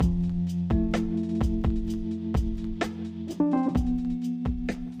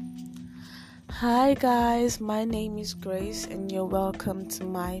Hi guys, my name is Grace and you're welcome to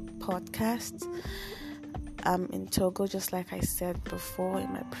my podcast. I'm in Togo, just like I said before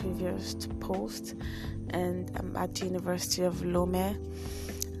in my previous post, and I'm at the University of Lomé.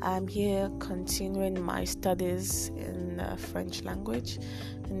 I'm here continuing my studies in French language,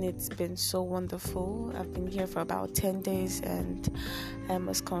 and it's been so wonderful. I've been here for about 10 days and I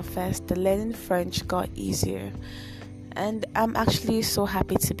must confess the learning French got easier. And I'm actually so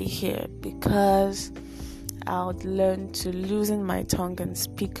happy to be here because I'll learn to loosen my tongue and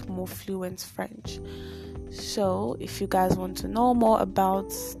speak more fluent French. So if you guys want to know more about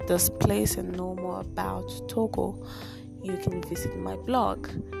this place and know more about Togo, you can visit my blog.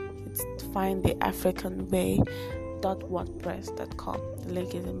 It's findtheafricanway.wordpress.com. The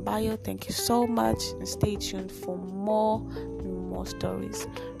link is in bio. Thank you so much and stay tuned for more and more stories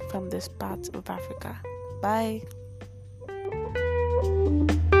from this part of Africa. Bye.